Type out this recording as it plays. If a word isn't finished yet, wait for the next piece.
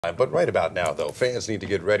But right about now, though, fans need to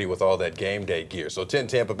get ready with all that game day gear. So 10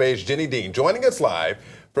 Tampa Bay's Jenny Dean joining us live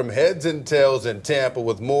from Heads and Tails in Tampa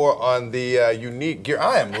with more on the unique gear.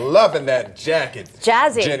 I am loving that jacket.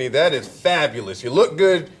 Jazzy. Jenny, that is fabulous. You look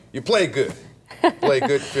good, you play good. Play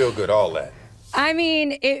good, feel good, all that. I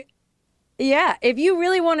mean, if you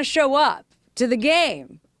really want to show up to the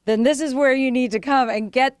game, then this is where you need to come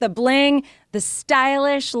and get the bling, the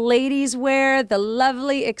stylish ladies wear, the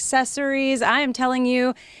lovely accessories. I am telling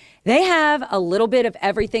you, they have a little bit of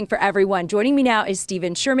everything for everyone. Joining me now is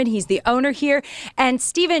Steven Sherman. He's the owner here. And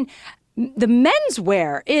Steven, the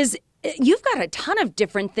menswear you've got a ton of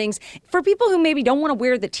different things for people who maybe don't want to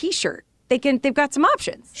wear the T-shirt. They've got some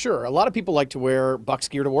options. Sure. A lot of people like to wear Bucs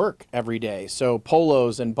gear to work every day. So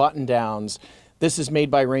polos and button downs. This is made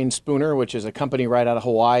by Rain Spooner, which is a company right out of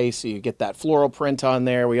Hawaii. So you get that floral print on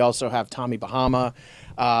there. We also have Tommy Bahama.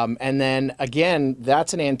 And then again,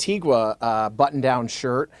 that's an Antigua button down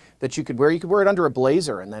shirt that you could wear. You could wear it under a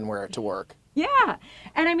blazer and then wear it to work. Yeah.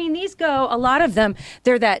 And I mean, these go, a lot of them,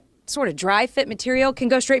 they're that sort of dry fit material, can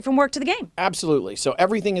go straight from work to the game. Absolutely. So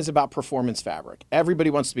everything is about performance fabric. Everybody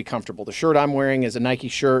wants to be comfortable. The shirt I'm wearing is a Nike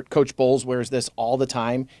shirt. Coach Bowles wears this all the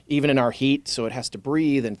time, even in our heat, so it has to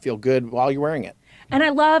breathe and feel good while you're wearing it. And I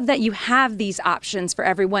love that you have these options for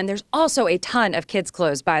everyone. There's also a ton of kids'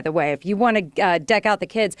 clothes, by the way, if you want to deck out the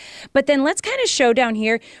kids. But then let's kind of show down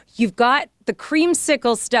here. You've got the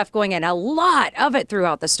creamsicle stuff going in, a lot of it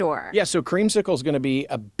throughout the store. Yeah, so creamsicle is going to be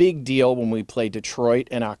a big deal when we play Detroit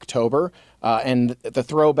in October. And the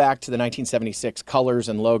throwback to the 1976 colors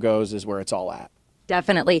and logos is where it's all at.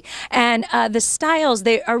 Definitely. And the styles,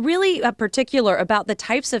 they are really particular about the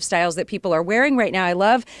types of styles that people are wearing right now. I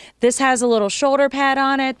love this has a little shoulder pad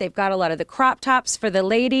on it. They've got a lot of the crop tops for the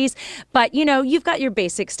ladies. But, you know, you've got your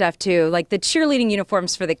basic stuff, too, like the cheerleading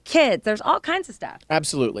uniforms for the kids. There's all kinds of stuff.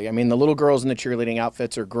 Absolutely. I mean, the little girls in the cheerleading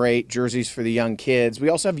outfits are great. Jerseys for the young kids. We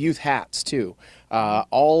also have youth hats, too.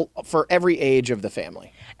 All for every age of the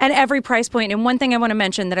family. And every price point. And one thing I want to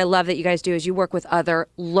mention that I love that you guys do is you work with other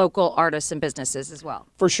local artists and businesses as well.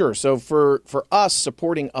 For sure. So for us,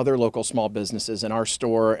 supporting other local small businesses in our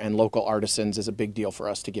store and local artisans is a big deal for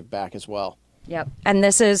us to give back as well. Yep. And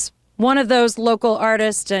this is one of those local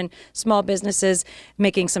artists and small businesses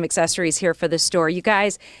making some accessories here for the store. You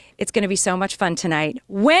guys, it's going to be so much fun tonight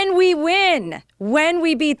when we win, when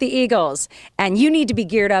we beat the Eagles. And you need to be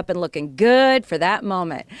geared up and looking good for that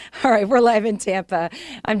moment. All right, we're live in Tampa.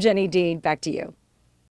 I'm Jenny Dean. Back to you.